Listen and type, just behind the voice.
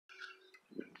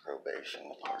Probation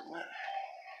Department.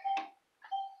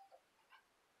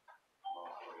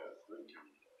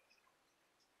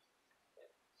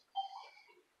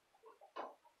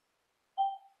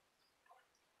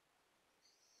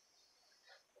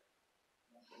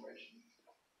 Information.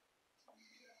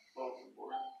 Bulletin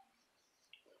board.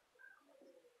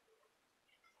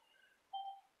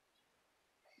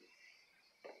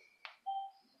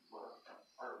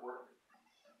 Artwork.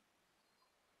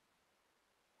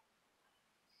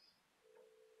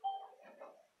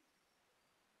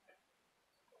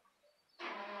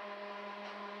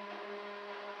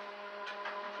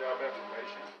 Job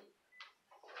information.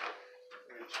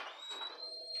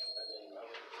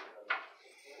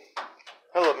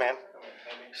 Hello, ma'am.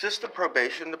 Is this the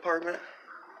Probation Department?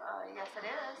 Yes, it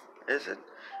is. Is it?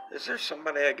 Is there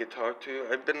somebody I could talk to?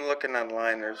 I've been looking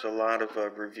online. There's a lot of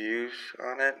reviews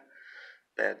on it.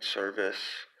 Bad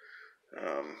service,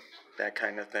 that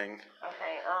kind of thing.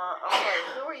 Okay, I'm sorry,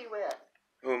 who are you with?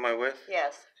 Who am I with?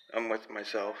 Yes. I'm with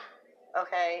myself.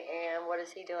 Okay, and what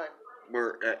is he doing?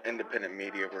 We're independent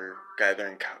media. We're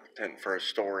gathering content for a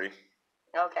story.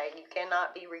 Okay, you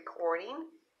cannot be recording,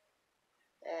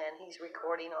 and he's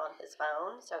recording on his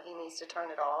phone, so he needs to turn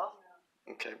it off.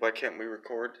 Okay, why can't we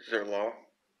record? Is there a law?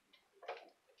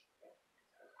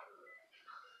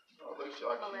 Oh, looks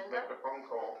like she's making a phone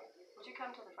call. Would you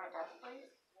come to the front desk, please?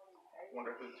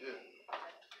 Wonder who to.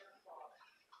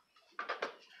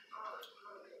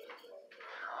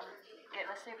 I'm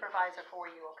getting a supervisor for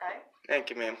you, okay? Thank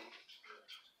you, ma'am.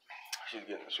 She's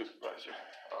getting a supervisor.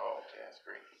 Oh, okay, that's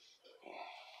great.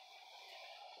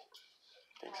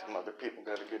 I think some other people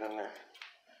got to get in there.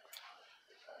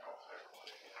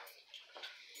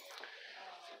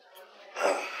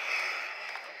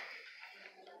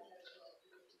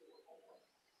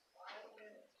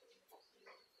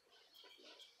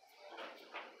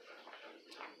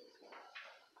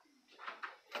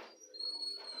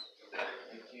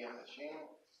 ATM machine.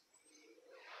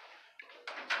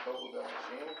 Bubblegum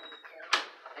machine.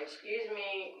 Excuse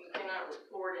me, you cannot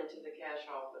report into the cash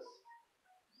office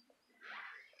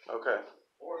Okay.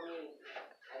 or me.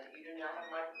 You do not have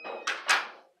my permission.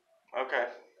 Okay.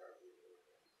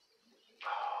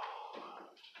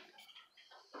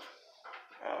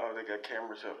 Oh, they got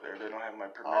cameras up there. They don't have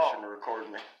my permission to record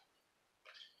me.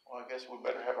 Well, I guess we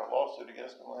better have a lawsuit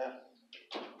against them then.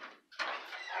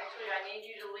 Actually, I need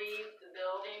you to leave the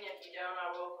building. If you don't,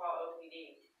 I will call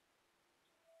OPD.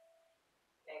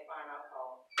 Okay, fine, I'll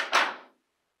call.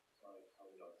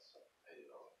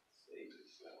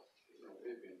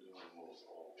 They've been doing most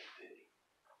all day.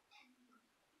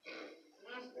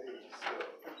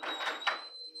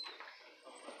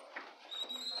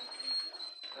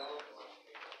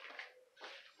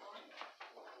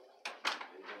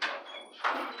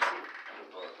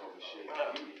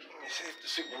 Let me see if the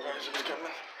supervisor's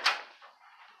coming.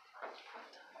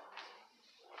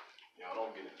 Y'all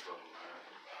don't get in trouble,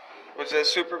 man. Was that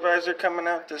supervisor coming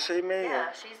out to see me?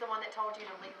 Yeah, she's the one that told you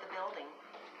to leave the building.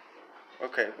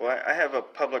 Okay, well, I have a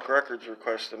public records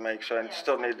request to make, so I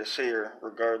still need to see her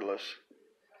regardless.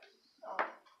 Oh.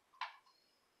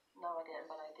 No, I didn't,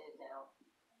 but I did now.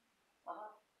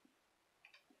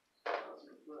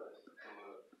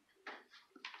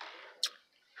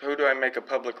 Who do I make a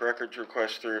public records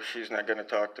request through if she's not going to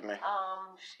talk to me?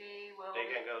 She will. They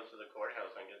can go to the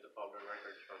courthouse and get the public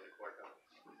records from the courthouse.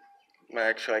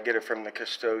 Actually, I get it from the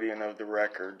custodian of the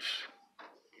records.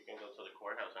 You can go to the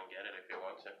courthouse and get it if you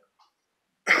want to.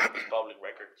 It's public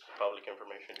records, public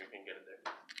information, you can get it there.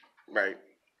 Right.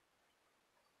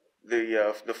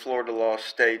 The Florida law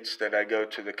states that I go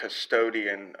to the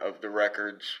custodian of the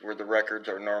records where the records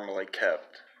are normally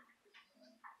kept.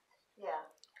 Yeah.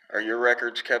 Are your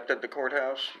records kept at the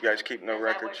courthouse? You guys keep no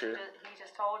records here? He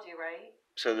just told you, right?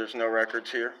 So there's no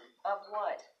records here? Of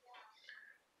what?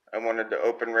 I wanted to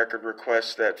open record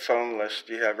request that phone list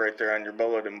you have right there on your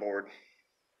bulletin board.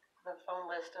 The phone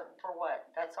list for what?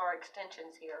 That's our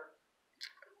extensions here.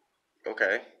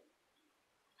 Okay.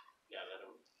 Yeah, let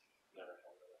them handle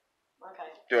it. Okay.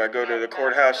 Do I go to the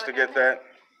courthouse to get that?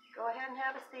 Go ahead and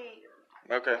have a seat.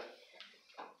 Okay.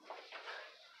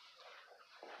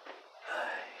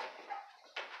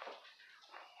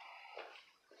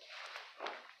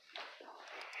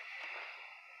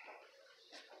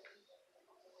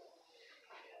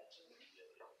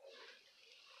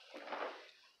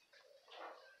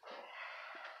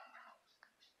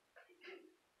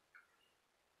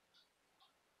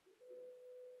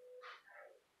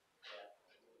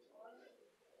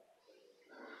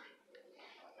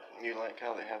 You like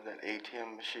how they have that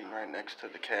ATM machine right next to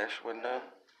the cash window?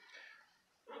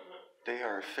 They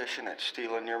are efficient at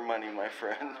stealing your money, my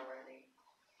friend.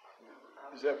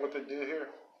 Is that what they do here?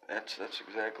 That's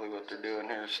exactly what they're doing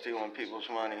here, stealing people's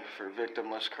money for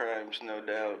victimless crimes, no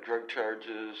doubt. Drug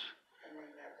charges,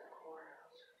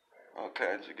 all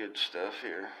kinds of good stuff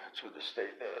here. That's what the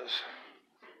state does.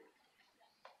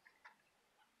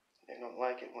 They don't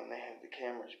like it when they have the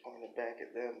cameras pointed back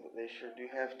at them, but they sure do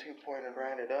have two pointed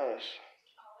right at us.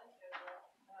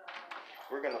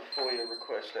 We're gonna FOIA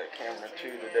request that camera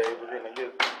too today. We're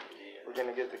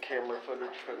gonna get the camera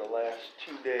footage for the last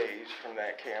 2 days from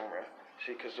that camera.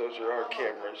 See, because those are our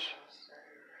cameras.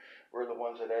 We're the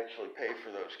ones that actually pay for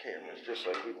those cameras, just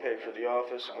like we pay for the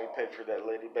office and we pay for that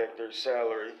lady back there's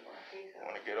salary. I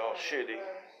wanna get all shitty.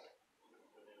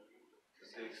 The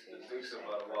Zeke's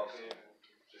about to walk in,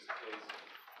 just in case.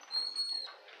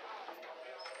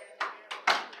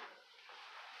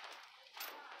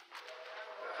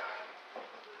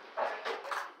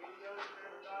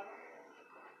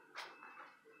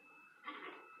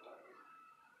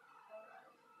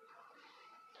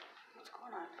 What's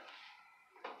going on?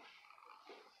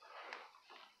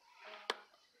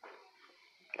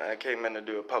 I came in to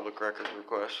do a public records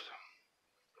request.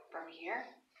 From here?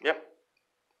 Yep.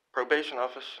 Probation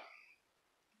office.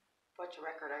 What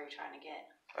record are you trying to get?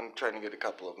 I'm trying to get a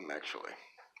couple of them actually.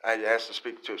 I asked to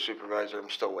speak to a supervisor. I'm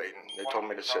still waiting. They told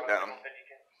me to sit down.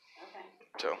 Okay.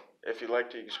 So, if you'd like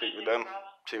to, you can speak with them,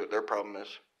 see what their problem is.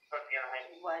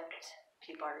 What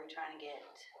people are you trying to get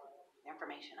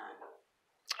information on?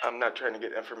 I'm not trying to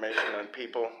get information on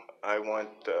people. I want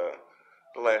the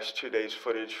last 2 days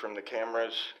footage from the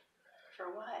cameras.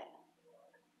 For what?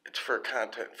 It's for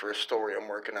content, for a story. I'm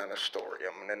working on a story.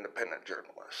 I'm an independent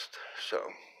journalist. So,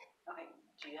 Okay.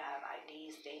 Do you have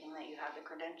IDs stating that you have the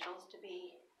credentials to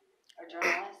be a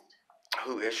journalist?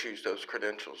 who issues those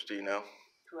credentials, do you know?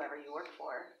 Whoever you work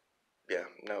for. Yeah,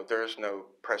 no, there's no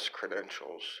press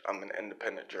credentials. I'm an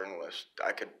independent journalist.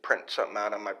 I could print something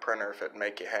out on my printer if it'd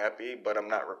make you happy, but I'm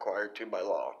not required to by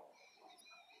law.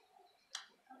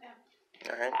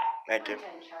 Okay. All right, thank you. Okay,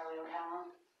 Charlie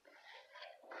O'Donnell.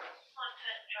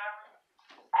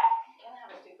 Can I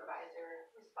have a supervisor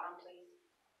respond, please?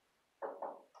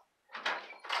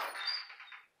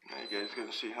 Now you guys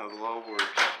gonna see how the law works.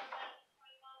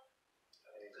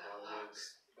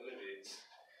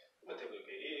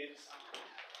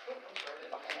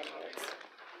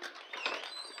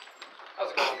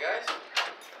 How's it going, guys?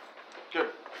 Good.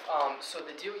 So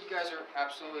the deal, you guys are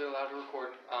absolutely allowed to record.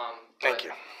 Thank but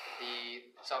you. The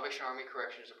Salvation Army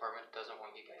Corrections Department doesn't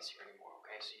want you guys here anymore.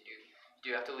 Okay, so you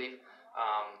do have to leave.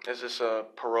 Is this a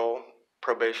parole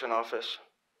probation office?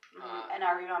 And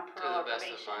are you on To parole or the best of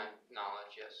probation? my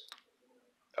knowledge, yes.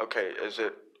 Okay, is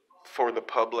it for the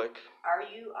public? Are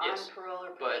you on Yes, parole or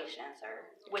but- probation, sir?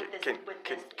 With this, Can- with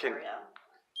can- this can- area?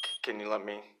 Can you let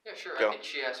me? Yeah, sure. Go. I think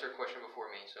she asked her question before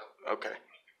me, so. Okay.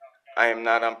 I am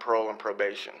not on parole and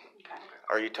probation. Okay.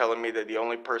 Are you telling me that the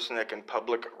only person that can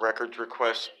public records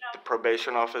request the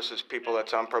probation office is people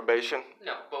that's on probation?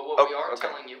 No, but what Oh, we are okay.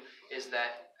 telling you is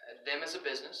that them as a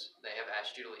business, they have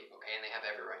asked you to leave, okay, and they have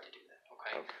every right to do that,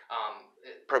 okay?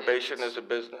 Okay. Probation is a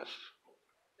business.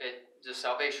 The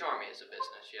Salvation Army is a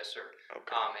business, yes, sir.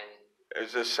 Okay. And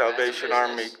Is this as a Salvation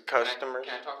Army business- customers?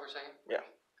 Can I talk for a second? Yeah.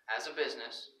 As a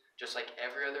business, just like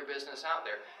every other business out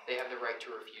there, they have the right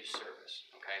to refuse service,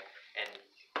 okay? And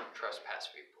trespass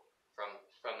people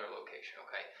from their location,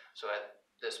 okay? So at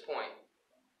this point,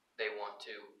 they want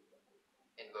to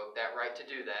invoke that right to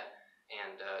do that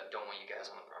and don't want you guys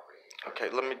on the property. Okay,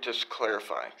 let me just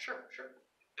clarify. Sure.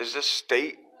 Is this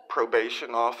state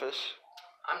probation office?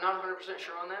 I'm not 100%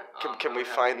 sure on that. Can I we would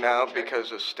have to find double out, check. because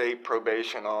the state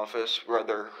probation office,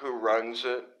 whether who runs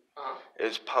it, Uh-huh.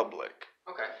 is public.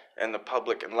 Okay. And the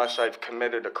public, unless I've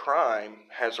committed a crime,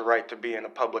 has a right to be in a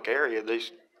public area.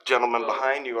 These gentlemen Well-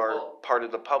 behind you are well, part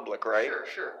of the public, right?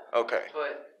 Sure. Okay,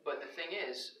 But the thing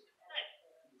is,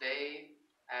 they,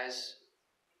 as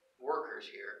workers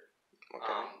here, okay.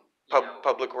 you know,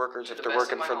 Public workers, to if the they're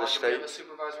best of working my for the knowledge, we have state? a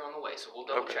supervisor on the way, so we'll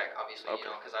double Okay. check, obviously, Okay. you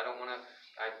know, because I don't want to.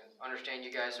 I understand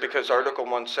you guys are. Because you know, Article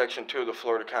 1, Section 2 of the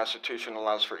Florida Constitution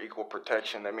allows for equal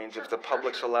protection. That means if the Sure,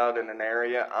 public's sure. allowed in an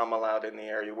area, I'm allowed in the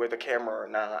area with a camera or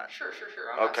not. Sure.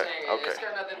 I'm Okay, not saying okay. it's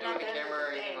got nothing to do And with at the the end camera or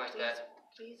of the anything day, like that.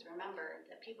 Please remember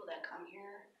that people that come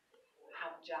here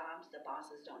have jobs, the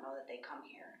bosses don't know that they come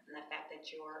here. And the fact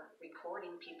that you're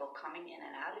recording people coming in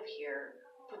and out of here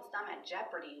puts them at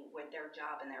jeopardy with their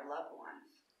job and their loved ones.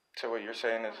 So what you're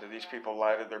saying is that these people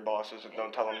lie to their bosses and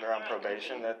don't tell them they're on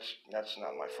probation? That's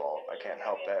not my fault. I can't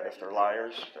help that if they're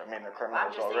liars. I mean, they're I'm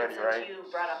criminals just already, saying, right? since you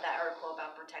brought up that article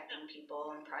about protecting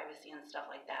people and privacy and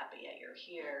stuff like that, but yet you're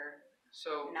here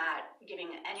So, not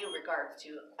giving any regards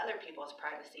to other people's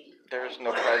privacy. There's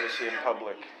no privacy in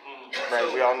public. so Right,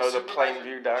 we all know the supervisor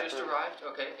Plainview just doctor. arrived,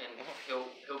 okay, and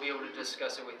he'll be able to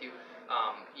discuss it with you.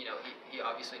 You know, he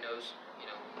obviously knows, you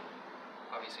know,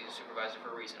 obviously he's a supervisor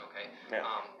for a reason, okay? Yeah.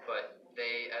 But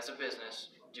they, as a business,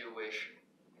 do wish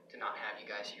to not have you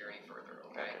guys here any further,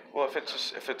 okay? Well, if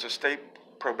it's a state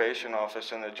probation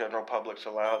office and the general public's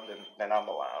allowed, then I'm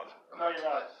allowed. No, you're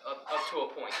not. Up to a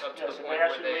point, up to Yes, the if point they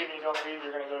ask where you to leave and you don't leave,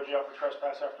 you're gonna go to jail for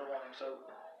trespass after warning, so.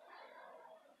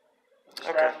 The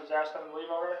Okay. staff has asked them to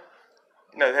leave already?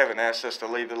 No, they haven't asked us to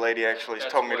leave. The lady actually has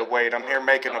That's told me to what wait. I'm here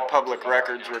making a public right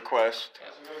records now. request. So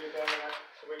go get them in,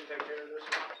 so we can take care of this.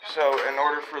 So in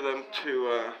order for them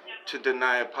to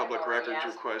deny a public records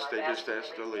request, they just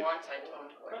asked to leave. Once I told them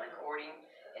to quit recording,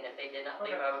 and if they did not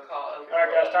leave, I would call open. Alright,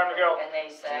 guys, time to go. And they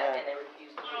sat and they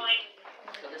refused to leave.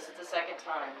 So this is the second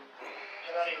time.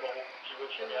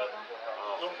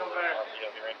 Don't come back.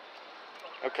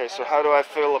 Okay, so how do I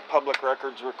fill a public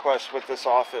records request with this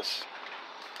office?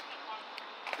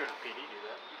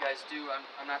 You guys do,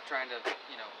 I'm not trying to,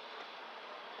 you know,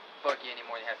 bug you any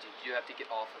more than you have to. You have to get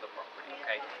off of the property,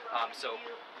 okay? So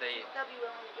they.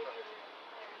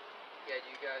 Yeah, do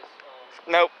you guys,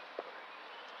 Nope.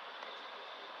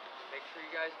 make sure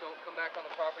you guys don't come back on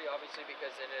the property, obviously,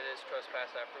 because then it is trespass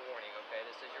after warning, okay?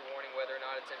 This is your warning, whether or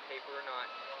not it's in paper or not.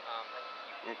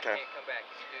 You Okay. can't come back.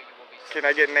 If you do, you will be. Can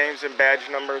I get names and badge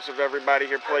numbers of everybody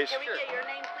here, please? Can we get your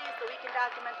name, please, so we can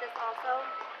document this also?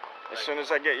 As soon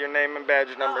as I get your name and badge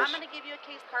Oh, numbers. I'm gonna give you a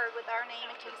case card with our name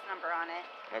and case number on it.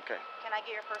 Okay. Can I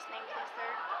get your first name, please, sir?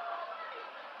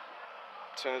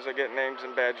 As soon as I get names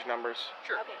and badge numbers.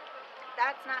 Sure. Okay.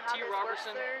 That's not how T. this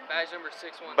Robertson, works, sir. badge number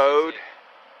 6168. Bode,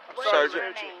 What is Sergeant.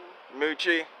 your name?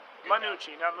 Mucci.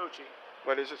 Manucci, not Mucci.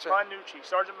 What is it, sir? Manucci,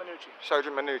 Sergeant Manucci.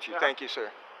 Sergeant Manucci. Thank you, sir.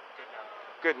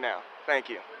 Good now. Thank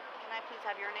you. Can I please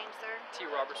have your name, sir? T.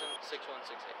 Robertson,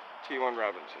 6168. T1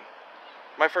 Robinson.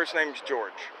 My first name's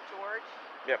George. George?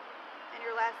 Yep. And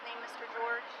your last name, Mr.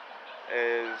 George?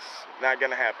 Is not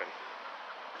gonna happen.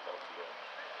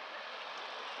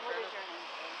 What is your name,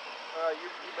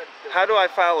 sir? How do I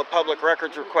file a public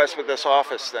records request with this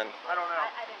office then? I don't know.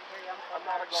 I didn't hear you, I'm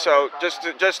so sorry.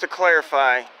 So just to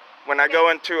clarify, when I go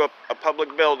into a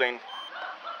public building,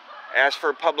 ask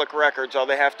for public records, all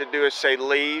they have to do is say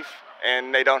leave,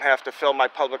 and they don't have to fill my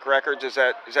public records. Is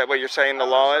that what you're saying the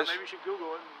law is? Maybe you should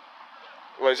Google it.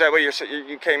 Well, is that what you're saying?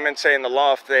 You came in saying the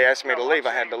law, if they asked me to No, leave,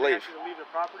 I'm I had to saying leave. if they ask you to leave the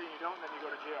property and you don't, then you go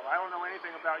to jail. I don't know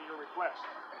anything about your request.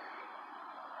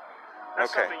 That's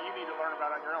Okay. something you need to learn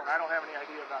about on your own. I don't have any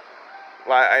idea about that.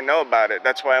 Well, I know about it.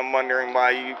 That's why I'm wondering why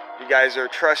you guys are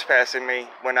trespassing me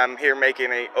when I'm here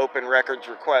making a open records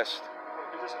request.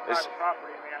 Because this is Is- private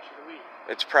property and they ask you to leave.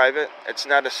 It's private. It's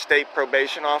not a state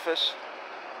probation office.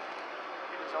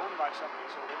 It is owned by somebody,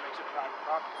 so it makes it private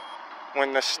property.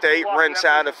 When the state walk rents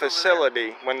that out a business over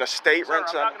there. facility, when the state Sir,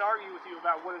 rents I'm not out, going to argue with you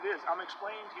about what it is. I'm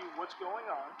explaining to you what's going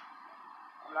on.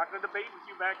 I'm not going to debate with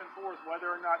you back and forth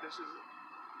whether or not this is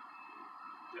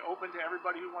open to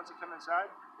everybody who wants to come inside.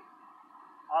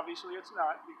 Obviously, it's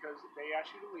not because they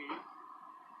asked you to leave.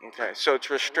 okay, so it's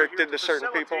We're here restricted to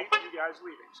certain people. facilitate you guys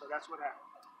leaving, so that's what happened.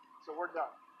 So we're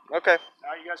done. Okay,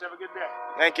 Now you guys have a good day.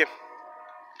 thank you.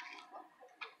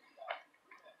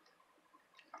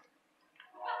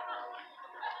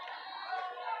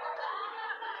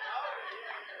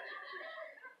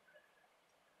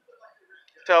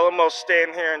 Tell them I'll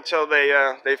stand here until they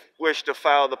wish to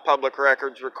file the public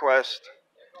records request.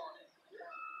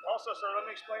 Also, sir, let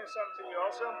me explain something to you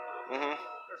also. Mm-hmm.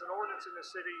 There's an ordinance in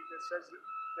this city that says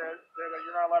that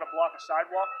you're not allowed to block a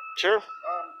sidewalk, Sure.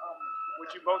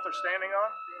 which you both are standing on.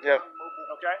 Yep.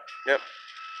 Okay? Yep.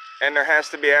 And there has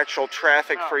to be actual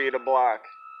traffic for you to block.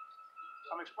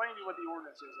 I'm explaining to you what the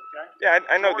ordinance is, okay? Yeah,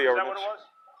 I know the Is ordinance. that what it was?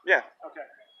 Yeah. Okay.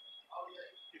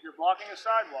 If you're blocking a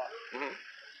sidewalk, Mm-hmm.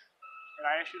 and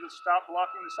I ask you to stop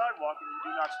blocking the sidewalk, and you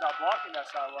do not stop blocking that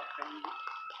sidewalk, then you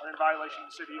are in violation of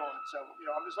the city ordinance. So,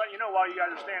 I'm just letting you know while you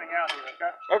guys are standing out here,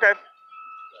 okay? Okay. They're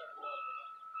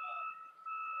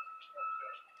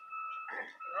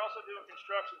also doing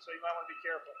construction, so you might want to be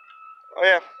careful. Oh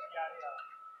yeah.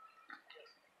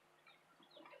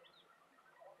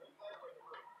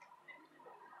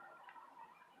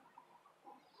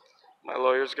 My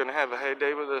lawyer's gonna have a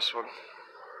heyday with this one.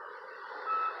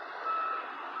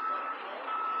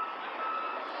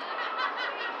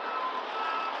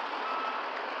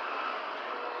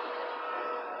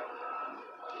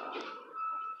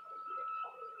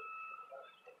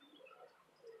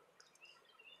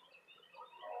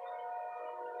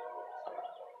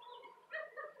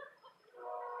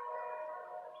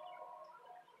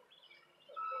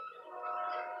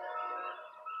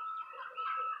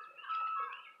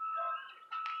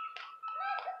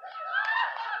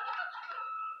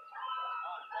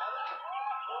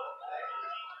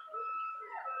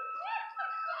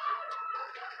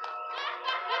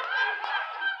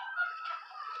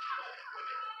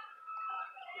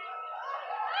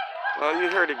 Well, you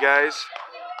heard it, guys.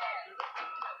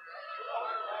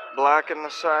 Blocking the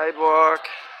sidewalk,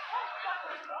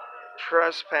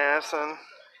 trespassing. Are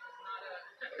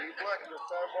you blocking the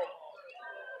sidewalk?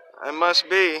 I must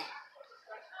be.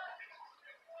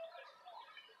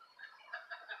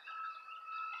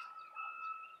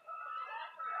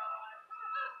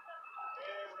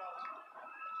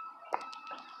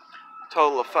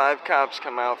 Total of 5 cops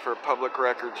come out for a public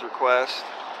records request.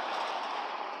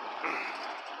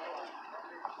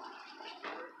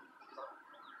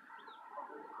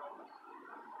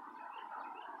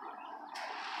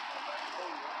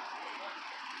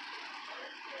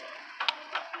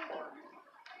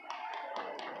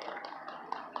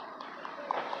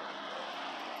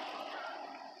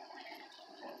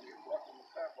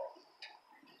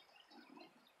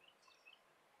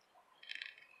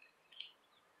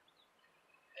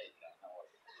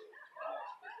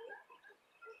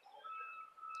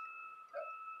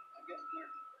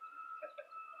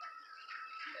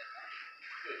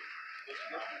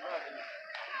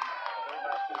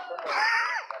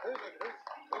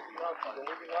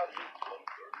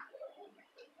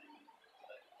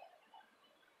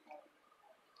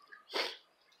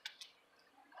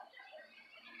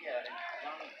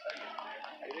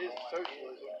 It is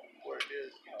socialism, what it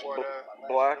is.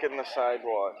 Blocking the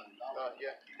sidewalk.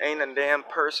 Yeah. Ain't a damn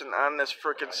person on this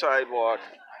frickin' sidewalk.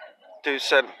 Dude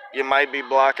said, you might be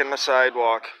blocking the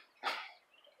sidewalk.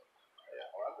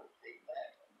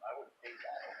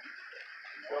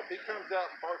 So if he comes out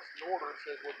and barks an order and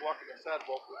says we're blocking the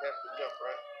sidewalk, we have to jump,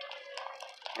 right?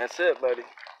 That's it, buddy.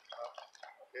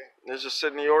 Okay. There's a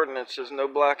city ordinance, says no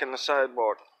blocking the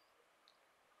sidewalk.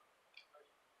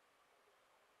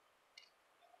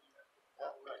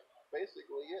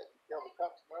 Basically, yeah, you tell the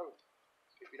cops no.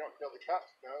 If you don't tell the cops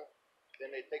no,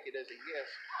 then they take it as a yes.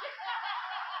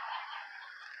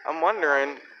 I'm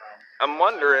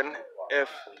wondering if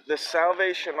the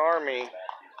Salvation Army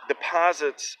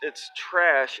deposits its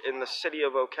trash in the City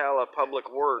of Ocala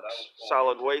Public Works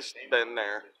solid waste bin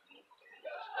there.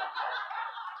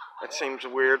 That seems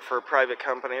weird for a private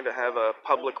company to have a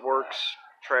Public Works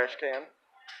trash can.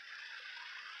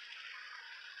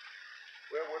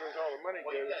 Well, where does all the money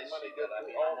go? Does the money go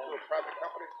all to a private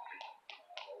company?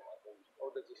 Or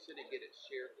does the city get its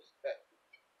share of this cut?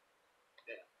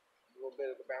 A little bit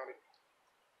of the bounty.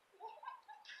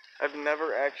 I've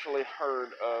never actually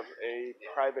heard of a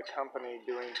private company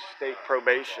doing state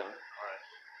probation.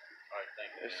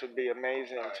 This would be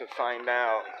amazing to find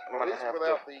out. I'm At gonna least have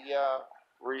without to the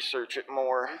research it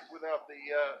more. at least without the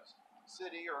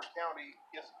city or county,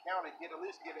 at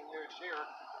least getting their share.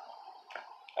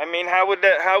 I mean, how would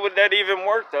that even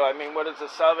work though? I mean, what does the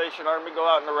Salvation Army go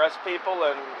out and arrest people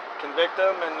and convict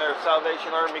them in their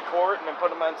Salvation Army court and then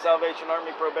put them on Salvation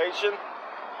Army probation?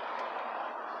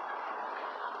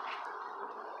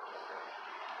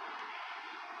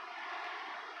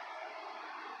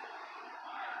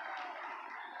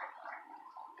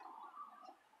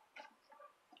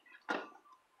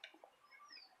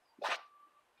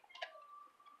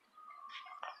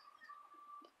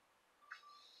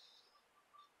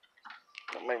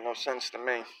 That make no sense to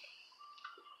me.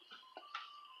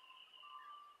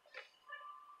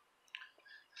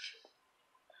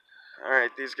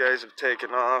 Alright, these guys have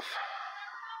taken off.